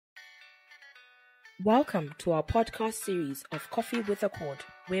Welcome to our podcast series of Coffee with Accord,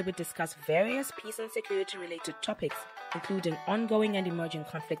 where we discuss various peace and security related topics, including ongoing and emerging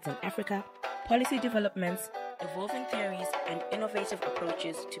conflicts in Africa, policy developments, evolving theories, and innovative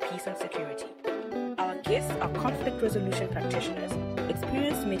approaches to peace and security. Our guests are conflict resolution practitioners,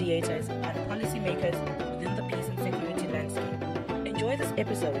 experienced mediators, and policymakers within the peace and security landscape. Enjoy this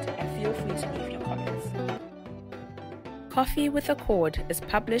episode and feel free to leave your comments. Coffee with Accord is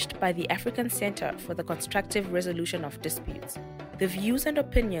published by the African Center for the Constructive Resolution of Disputes. The views and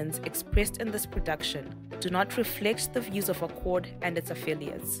opinions expressed in this production do not reflect the views of Accord and its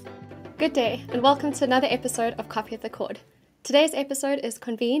affiliates. Good day, and welcome to another episode of Coffee with Accord. Today's episode is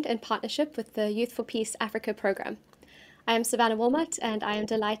convened in partnership with the Youth for Peace Africa program. I am Savannah Wilmot, and I am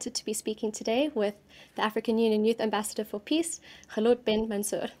delighted to be speaking today with the African Union Youth Ambassador for Peace, Khulud bin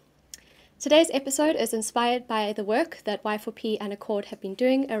Mansour. Today's episode is inspired by the work that Y4P and Accord have been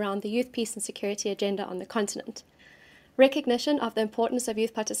doing around the youth peace and security agenda on the continent. Recognition of the importance of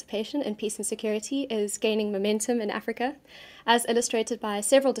youth participation in peace and security is gaining momentum in Africa, as illustrated by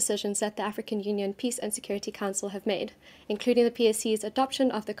several decisions that the African Union Peace and Security Council have made, including the PSC's adoption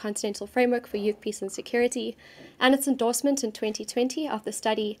of the Continental Framework for Youth Peace and Security and its endorsement in 2020 of the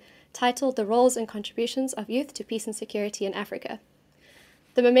study titled The Roles and Contributions of Youth to Peace and Security in Africa.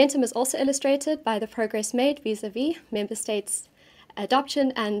 The momentum is also illustrated by the progress made vis-à-vis member states'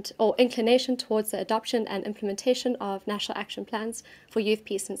 adoption or inclination towards the adoption and implementation of national action plans for youth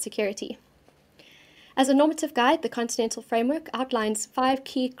peace and security. As a normative guide, the Continental Framework outlines 5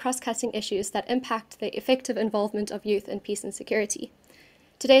 key cross-cutting issues that impact the effective involvement of youth in peace and security.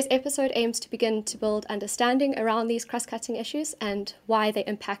 Today's episode aims to begin to build understanding around these cross-cutting issues and why they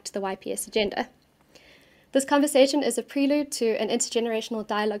impact the YPS agenda. This conversation is a prelude to an intergenerational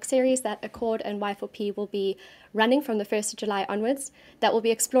dialogue series that Accord and Y4P will be running from the 1st of July onwards that will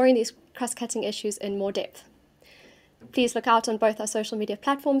be exploring these cross-cutting issues in more depth. Please look out on both our social media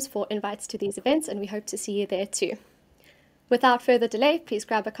platforms for invites to these events, and we hope to see you there too. Without further delay, please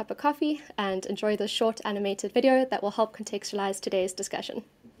grab a cup of coffee and enjoy this short animated video that will help contextualize today's discussion.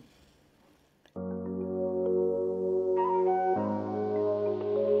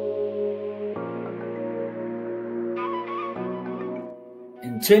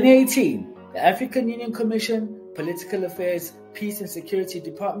 In 2018, the African Union Commission Political Affairs, Peace and Security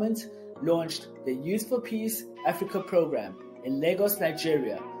Department launched the Youth for Peace Africa program in Lagos,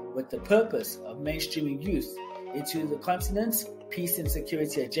 Nigeria, with the purpose of mainstreaming youth into the continent's peace and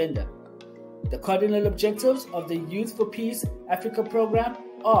security agenda. The cardinal objectives of the Youth for Peace Africa program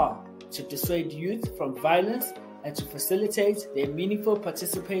are to dissuade youth from violence and to facilitate their meaningful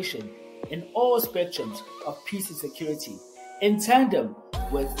participation in all spectrums of peace and security, in tandem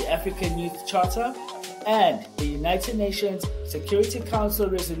with the African Youth Charter and the United Nations Security Council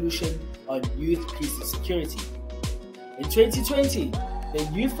Resolution on Youth, Peace and Security. In 2020, the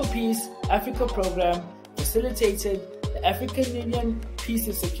Youth for Peace Africa program facilitated the African Union Peace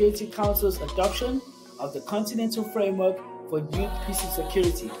and Security Council's adoption of the Continental Framework for Youth, Peace and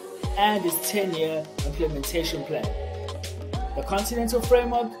Security and its 10-year implementation plan. The Continental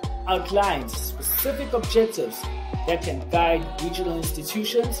Framework outlines specific objectives that can guide regional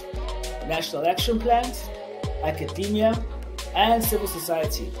institutions, national action plans, academia, and civil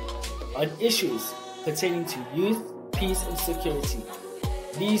society on issues pertaining to youth, peace, and security.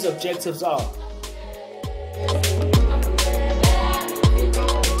 These objectives are: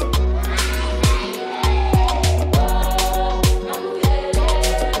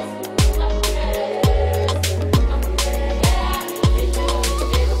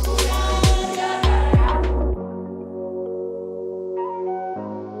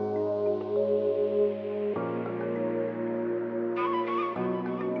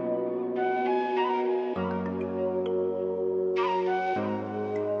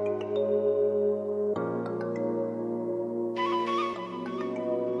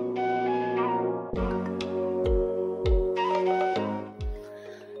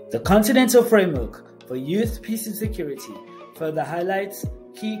 the Continental Framework for Youth, Peace and Security further highlights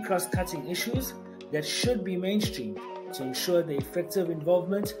key cross-cutting issues that should be mainstreamed to ensure the effective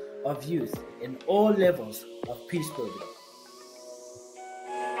involvement of youth in all levels of peace building.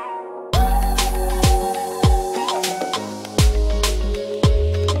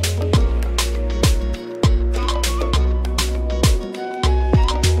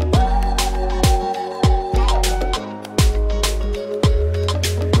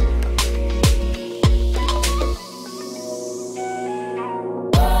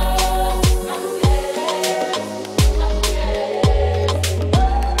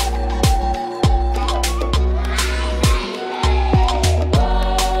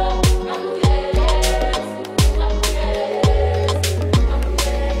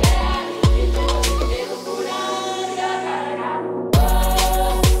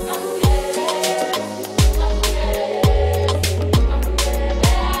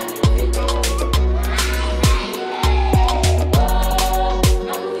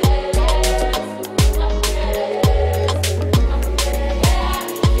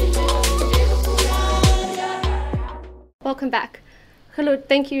 Khulud,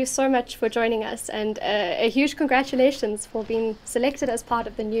 thank you so much for joining us, and a huge congratulations for being selected as part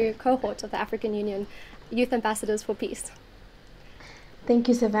of the new cohort of the African Union Youth Ambassadors for Peace. Thank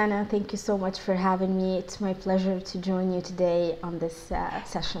you, Savannah. Thank you so much for having me. It's my pleasure to join you today on this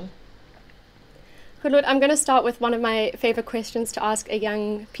session. Khulud, I'm going to start with one of my favorite questions to ask a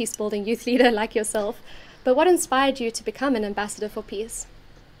young peace-building youth leader like yourself. But what inspired you to become an ambassador for peace?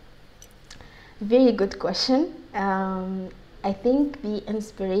 Very good question. I think the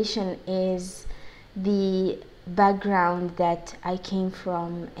inspiration is the background that I came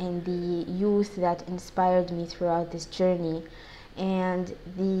from and the youth that inspired me throughout this journey. And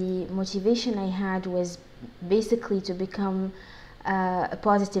the motivation I had was basically to become a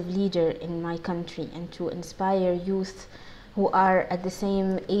positive leader in my country and to inspire youth who are at the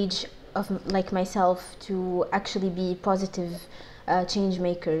same age of like myself to actually be positive change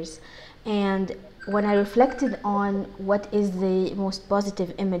makers. And when I reflected on what is the most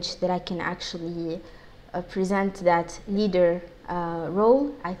positive image that I can actually present that leader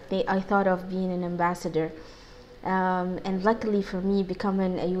role, I thought of being an ambassador. And luckily for me,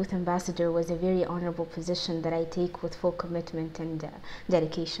 becoming a youth ambassador was a very honorable position that I take with full commitment and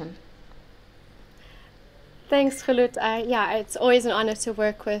dedication. Thanks, Khulud. Yeah, it's always an honor to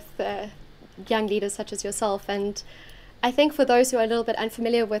work with young leaders such as yourself. And I think for those who are a little bit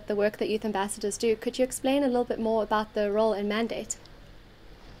unfamiliar with the work that youth ambassadors do, could you explain a little bit more about the role and mandate?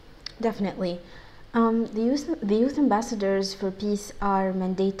 Definitely. The youth ambassadors for peace are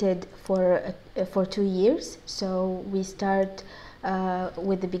mandated for 2 years. So we start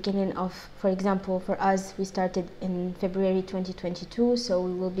with the beginning of, for example, for us, we started in February 2022. So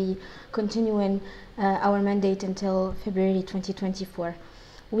we will be continuing our mandate until February 2024.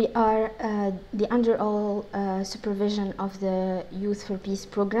 We are the under all supervision of the Youth for Peace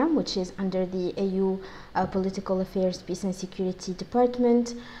program, which is under the AU Political Affairs, Peace and Security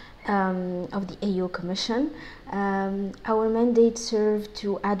Department of the AU Commission. Our mandate served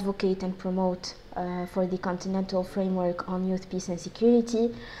to advocate and promote for the continental framework on youth, peace and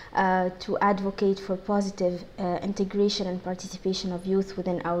security, to advocate for positive integration and participation of youth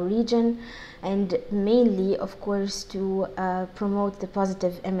within our region, and mainly, of course, to promote the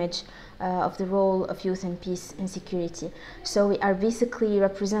positive image of the role of youth in peace and security. So we are basically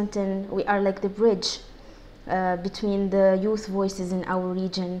representing, we are like the bridge between the youth voices in our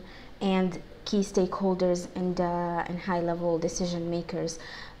region and key stakeholders and high-level decision makers.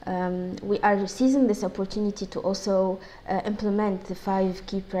 We are seizing this opportunity to also implement the 5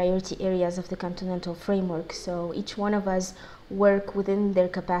 key priority areas of the continental framework. So each one of us work within their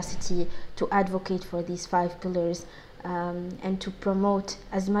capacity to advocate for these 5 pillars and to promote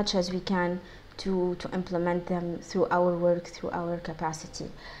as much as we can to implement them through our work, through our capacity.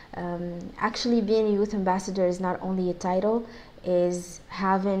 Actually, being a youth ambassador is not only a title, is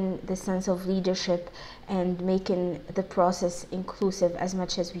having the sense of leadership and making the process inclusive as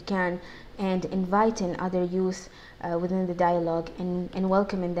much as we can, and inviting other youth within the dialogue and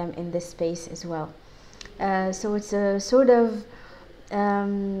welcoming them in this space as well. So it's a sort of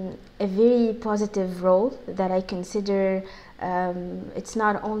a very positive role that I consider. It's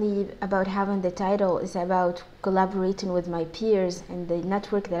not only about having the title, it's about collaborating with my peers and the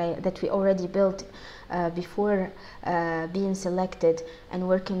network that we already built before being selected, and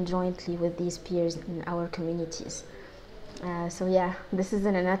working jointly with these peers in our communities. So yeah, this is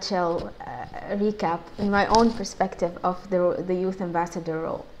in a nutshell a recap in my own perspective of the youth ambassador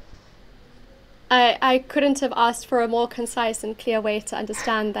role. I couldn't have asked for a more concise and clear way to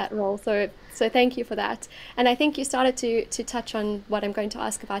understand that role, so thank you for that. And I think you started to touch on what I'm going to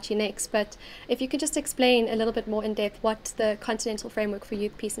ask about you next, but if you could just explain a little bit more in depth what the Continental Framework for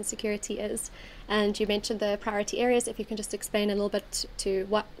Youth, Peace and Security is. And you mentioned the priority areas. If you can just explain a little bit to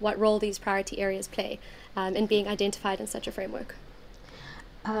what role these priority areas play in being identified in such a framework.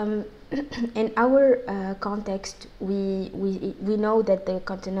 In our context, we know that the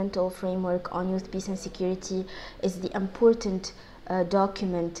Continental Framework on Youth, Peace and Security is the important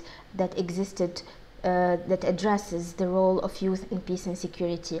document that existed that addresses the role of youth in peace and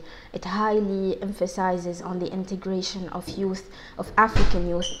security. It highly emphasizes on the integration of youth, of African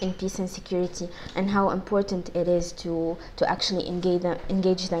youth in peace and security, and how important it is to actually engage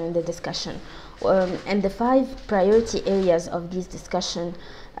them in the discussion. And the 5 priority areas of this discussion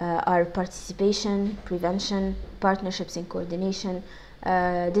are participation, prevention, partnerships and coordination,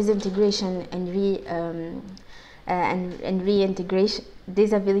 disintegration and and reintegration,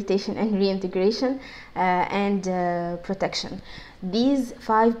 disabilitation and reintegration, and protection. These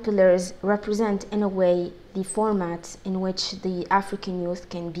 5 pillars represent, in a way, the formats in which the African youth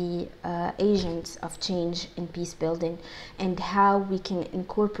can be agents of change in peace building, and how we can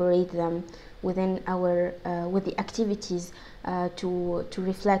incorporate them within our with the activities to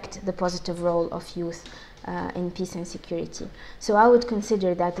reflect the positive role of youth in peace and security. So I would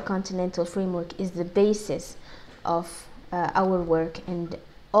consider that the Continental Framework is the basis of our work and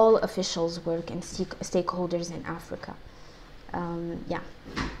all officials' work and stakeholders in Africa. Yeah.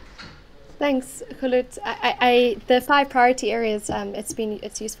 Thanks, Khulud. The 5 priority areas,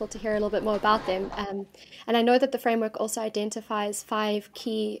 it's useful to hear a little bit more about them. And I know that the framework also identifies 5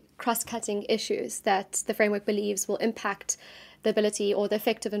 key cross-cutting issues that the framework believes will impact the ability or the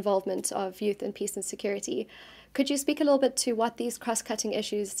effective involvement of youth in peace and security. Could you speak a little bit to what these cross-cutting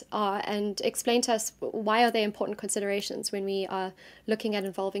issues are and explain to us why are they important considerations when we are looking at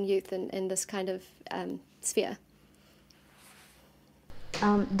involving youth in this kind of sphere?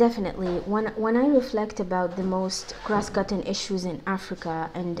 Definitely. When I reflect about the most cross-cutting issues in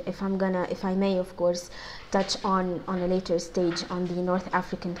Africa, and if I may, of course, touch on a later stage on the North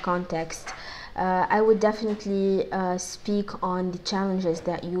African context, I would definitely speak on the challenges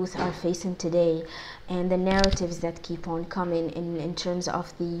that youth are facing today and the narratives that keep on coming in terms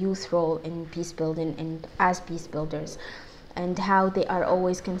of the youth role in peace building and as peace builders, and how they are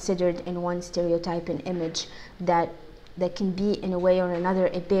always considered in one stereotype and image that can be, in a way or another,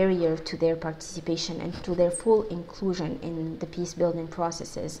 a barrier to their participation and to their full inclusion in the peace building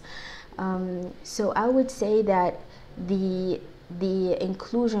processes. So I would say that the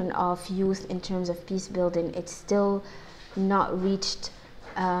inclusion of youth in terms of peace building, it's still not reached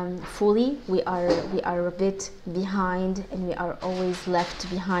fully. We are a bit behind, and we are always left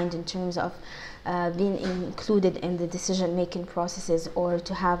behind in terms of being included in the decision-making processes, or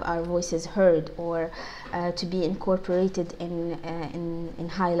to have our voices heard, or to be incorporated in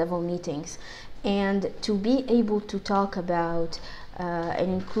high-level meetings. And to be able to talk about an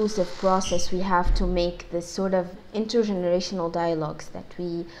inclusive process, we have to make this sort of intergenerational dialogues that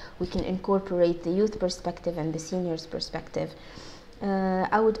we can incorporate the youth perspective and the seniors perspective.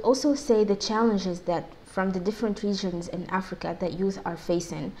 I would also say the challenges that from the different regions in Africa that youth are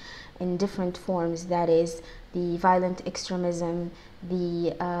facing in different forms, that is the violent extremism,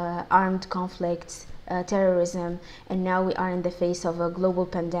 the armed conflicts, terrorism, and now we are in the face of a global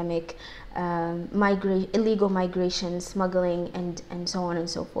pandemic, illegal migration, smuggling, and so on and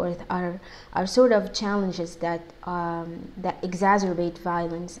so forth are sort of challenges that exacerbate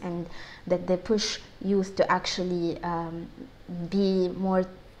violence, and that they push youth to actually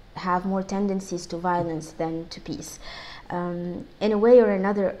have more tendencies to violence than to peace. In a way or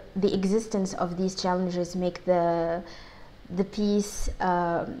another, the existence of these challenges make the peace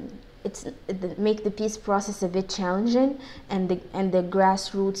make the peace process a bit challenging, and the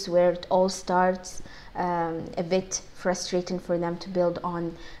grassroots where it all starts a bit frustrating for them to build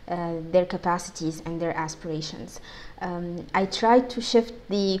on their capacities and their aspirations. I tried to shift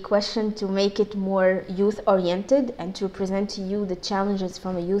the question to make it more youth-oriented and to present to you the challenges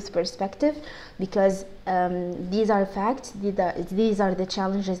from a youth perspective, because these are facts, these are the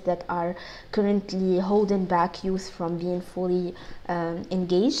challenges that are currently holding back youth from being fully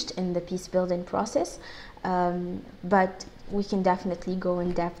engaged in the peace-building process. But we can definitely go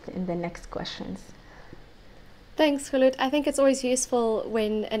in depth in the next questions. Thanks, Khulud. I think it's always useful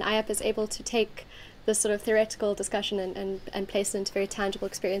when an IAP is able to take this sort of theoretical discussion and place it into very tangible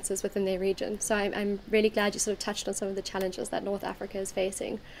experiences within their region. So I'm really glad you sort of touched on some of the challenges that North Africa is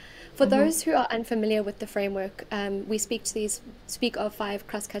facing. For those who are unfamiliar with the framework, we speak of 5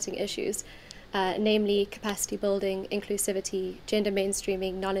 cross-cutting issues, namely capacity building, inclusivity, gender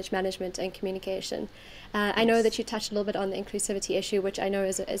mainstreaming, knowledge management, and communication. I know that you touched a little bit on the inclusivity issue, which I know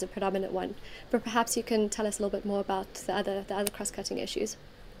is a predominant one, but perhaps you can tell us a little bit more about the other cross-cutting issues.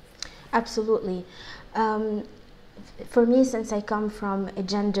 Absolutely. For me, since I come from a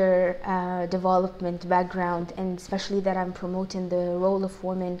gender development background, and especially that I'm promoting the role of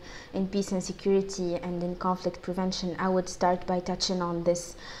women in peace and security and in conflict prevention, I would start by touching on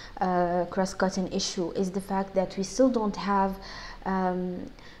this cross-cutting issue, is the fact that we still don't have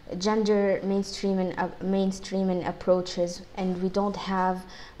gender mainstreaming approaches, and we don't have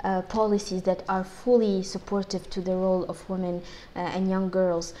policies that are fully supportive to the role of women and young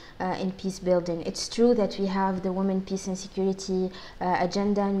girls in peace building. It's true that we have the Women, Peace and Security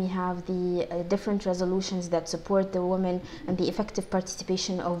agenda, and we have the different resolutions that support the women and the effective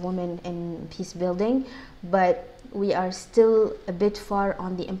participation of women in peace building, but we are still a bit far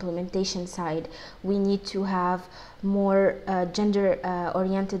on the implementation side. We need to have more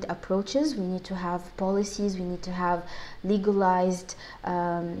gender-oriented approaches. We need to have policies. We need to have legalized,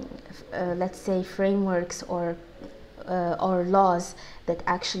 let's say, frameworks or laws that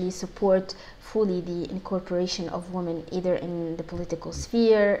actually support fully the incorporation of women, either in the political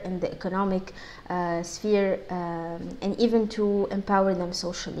sphere, in the economic sphere, and even to empower them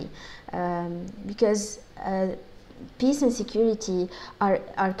socially, because peace and security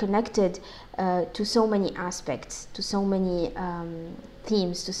are connected to so many aspects, to so many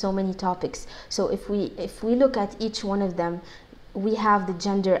themes, to so many topics. So if we look at each one of them, we have the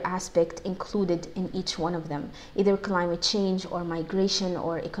gender aspect included in each one of them, either climate change or migration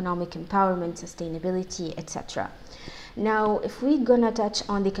or economic empowerment, sustainability, etc. Now, if we're gonna touch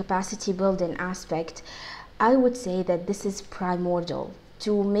on the capacity building aspect, I would say that this is primordial.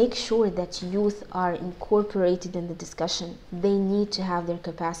 To make sure that youth are incorporated in the discussion, they need to have their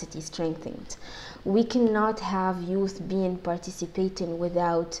capacity strengthened. We cannot have youth being participating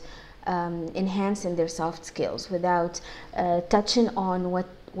without enhancing their soft skills, without touching on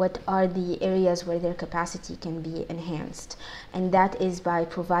what are the areas where their capacity can be enhanced. And that is by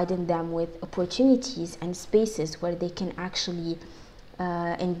providing them with opportunities and spaces where they can actually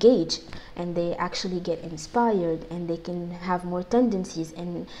engage, and they actually get inspired, and they can have more tendencies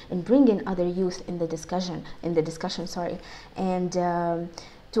and bring in other youth in the discussion, and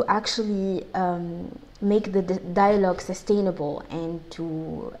to actually make the dialogue sustainable, and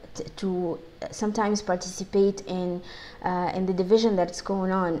to sometimes participate in the division that's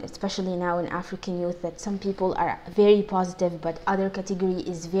going on, especially now in African youth, that some people are very positive but other category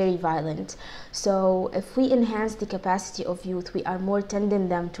is very violent. So if we enhance the capacity of youth, we are more tending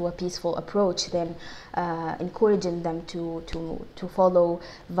them to a peaceful approach than encouraging them to follow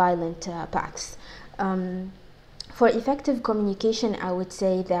violent paths. For effective communication, I would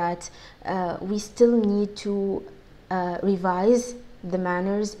say that we still need to revise the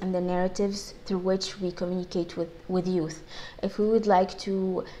manners and the narratives through which we communicate with youth. If we would like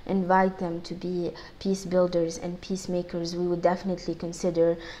to invite them to be peace builders and peacemakers, we would definitely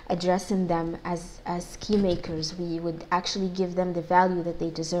consider addressing them as key makers. We would actually give them the value that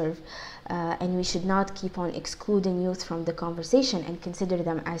they deserve. And we should not keep on excluding youth from the conversation and consider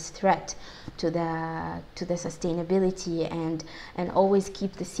them as threat to the sustainability, and always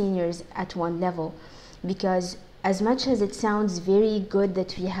keep the seniors at one level. Because as much as it sounds very good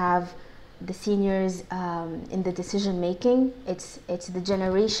that we have the seniors in the decision making, it's the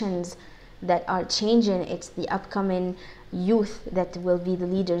generations that are changing. It's the upcoming youth that will be the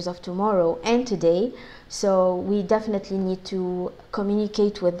leaders of tomorrow and today. So we definitely need to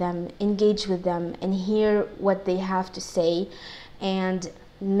communicate with them, engage with them, and hear what they have to say, and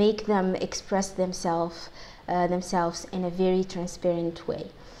make them express themselves in a very transparent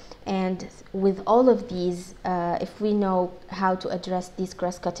way. And with all of these, if we know how to address these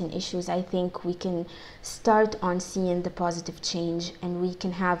cross-cutting issues, I think we can start on seeing the positive change, and we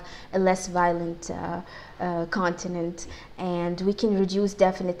can have a less violent continent, and we can reduce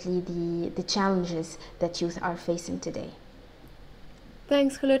definitely the challenges that youth are facing today.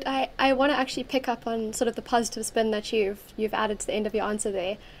 Thanks, Khulud. I want to actually pick up on sort of the positive spin that you've added to the end of your answer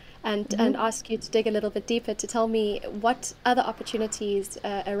there, and ask you to dig a little bit deeper to tell me what other opportunities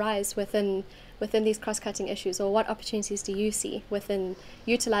arise within these cross-cutting issues, or what opportunities do you see within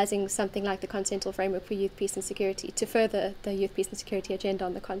utilizing something like the Continental Framework for Youth, Peace and Security to further the youth, peace and security agenda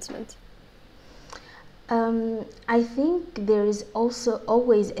on the continent? I think there is also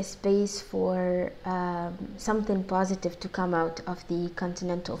always a space for something positive to come out of the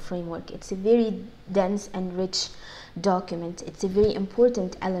Continental Framework. It's a very dense and rich document. It's a very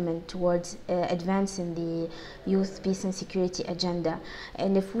important element towards advancing the youth, peace and security agenda.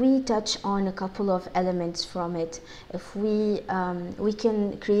 And if we touch on a couple of elements from it, if we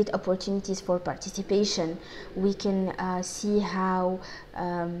can create opportunities for participation, we can see how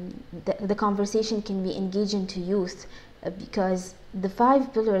the conversation can be engaging to youth, because the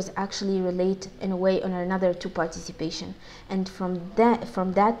 5 pillars actually relate in a way or another to participation. And from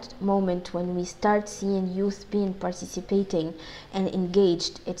that moment when we start seeing youth being participating and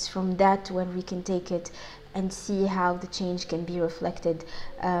engaged, it's from that when we can take it and see how the change can be reflected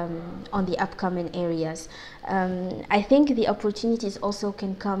on the upcoming areas. I think the opportunities also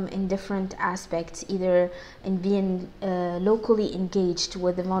can come in different aspects, either in being locally engaged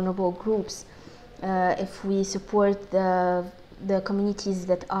with the vulnerable groups. If we support the communities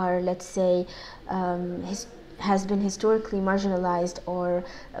that are, let's say, has been historically marginalized or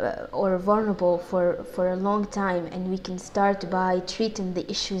vulnerable for a long time, and we can start by treating the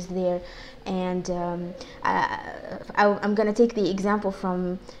issues there. And I'm going to take the example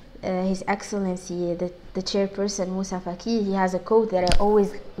from His Excellency, the chairperson, Moussa Faki. He has a quote that I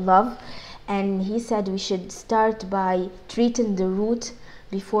always love, and he said we should start by treating the root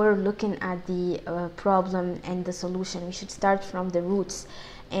before looking at the problem and the solution. We should start from the roots.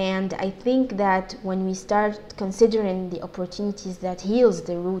 And I think that when we start considering the opportunities that heals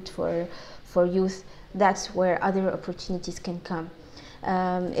the root for youth, that's where other opportunities can come.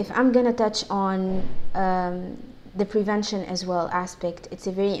 If I'm gonna touch on the prevention as well aspect, it's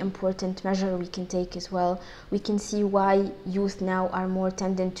a very important measure we can take as well. We can see why youth now are more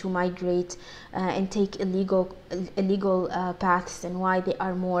tendent to migrate and take illegal paths, and why they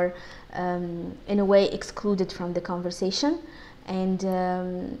are more in a way excluded from the conversation, and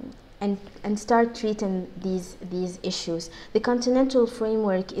start treating these issues. The continental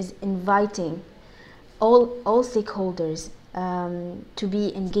framework is inviting all stakeholders to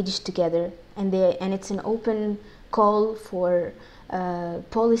be engaged together, and it's an open call for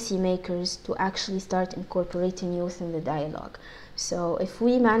policymakers to actually start incorporating youth in the dialogue. So if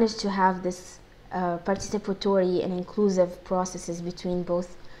we manage to have this participatory and inclusive processes between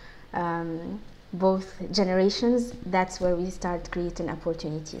both generations, that's where we start creating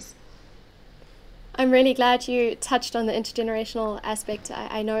opportunities. I'm really glad you touched on the intergenerational aspect.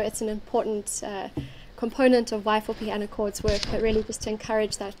 I know it's an important component of Y4P and Accord's work, but really just to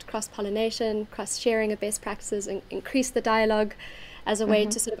encourage that cross-pollination, cross-sharing of best practices, and increase the dialogue as a way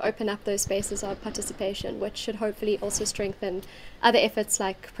to sort of open up those spaces of participation, which should hopefully also strengthen other efforts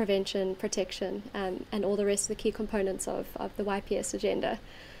like prevention, protection, and all the rest of the key components of the YPS agenda.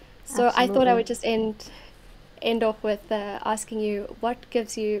 So absolutely. I thought I would just end off with asking you, what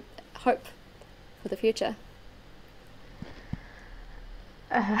gives you hope for the future?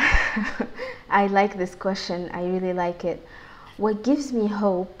 I like this question. I really like it. What gives me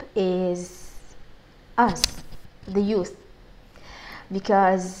hope is us, the youth,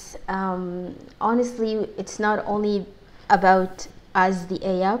 because honestly, it's not only about us, the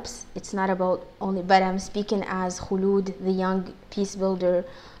AYAPs. It's not about only, but I'm speaking as Khulud, the young peace builder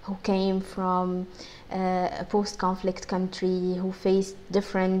who came from a post-conflict country, who faced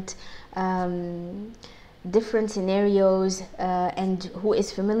different scenarios, and who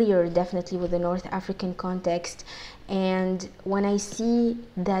is familiar definitely with the North African context. And when I see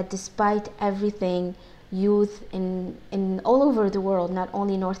that despite everything, youth in all over the world, not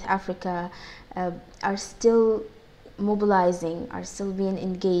only North Africa, are still mobilizing, are still being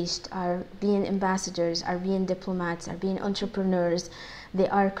engaged, are being ambassadors, are being diplomats, are being entrepreneurs, they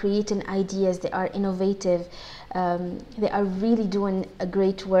are creating ideas, they are innovative, they are really doing a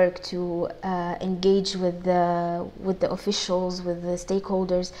great work to engage with the officials, with the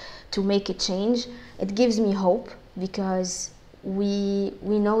stakeholders, to make a change. It gives me hope, because we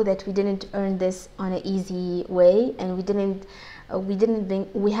know that we didn't earn this on an easy way, and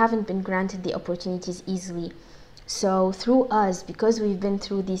we haven't been granted the opportunities easily. So through us, because we've been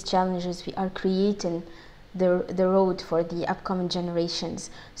through these challenges, we are creating the road for the upcoming generations.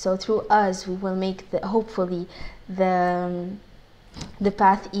 So through us, we will make hopefully the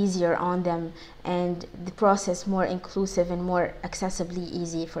path easier on them, and the process more inclusive and more accessibly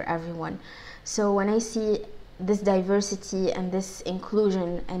easy for everyone. So when I see this diversity and this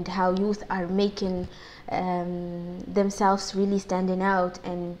inclusion, and how youth are making themselves really standing out,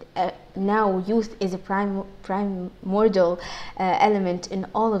 and now youth is a primordial element in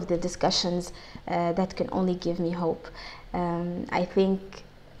all of the discussions, that can only give me hope. I think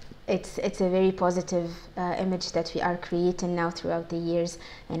it's a very positive image that we are creating now throughout the years,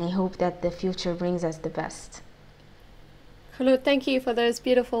 and I hope that the future brings us the best. Khulud, thank you for those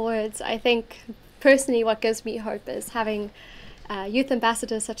beautiful words. I think personally what gives me hope is having youth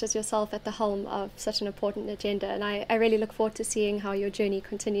ambassadors such as yourself at the helm of such an important agenda, and I really look forward to seeing how your journey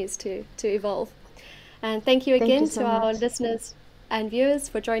continues to evolve. And thank you again to our listeners and viewers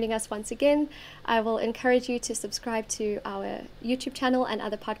for joining us once again. I will encourage you to subscribe to our YouTube channel and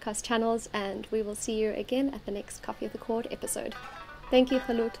other podcast channels, and we will see you again at the next Coffee with Accord episode. Thank you,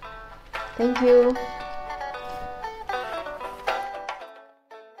 Khulud. Thank you.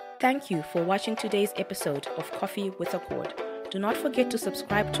 Thank you for watching today's episode of Coffee with Accord. Do not forget to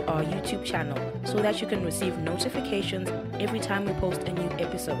subscribe to our YouTube channel so that you can receive notifications every time we post a new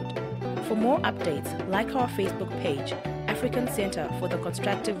episode. For more updates, like our Facebook page, African Center for the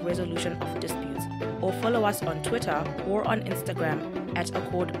Constructive Resolution of Disputes, or follow us on Twitter or on Instagram at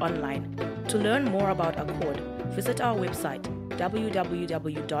Accord Online. To learn more about Accord, visit our website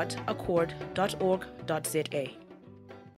www.accord.org.za.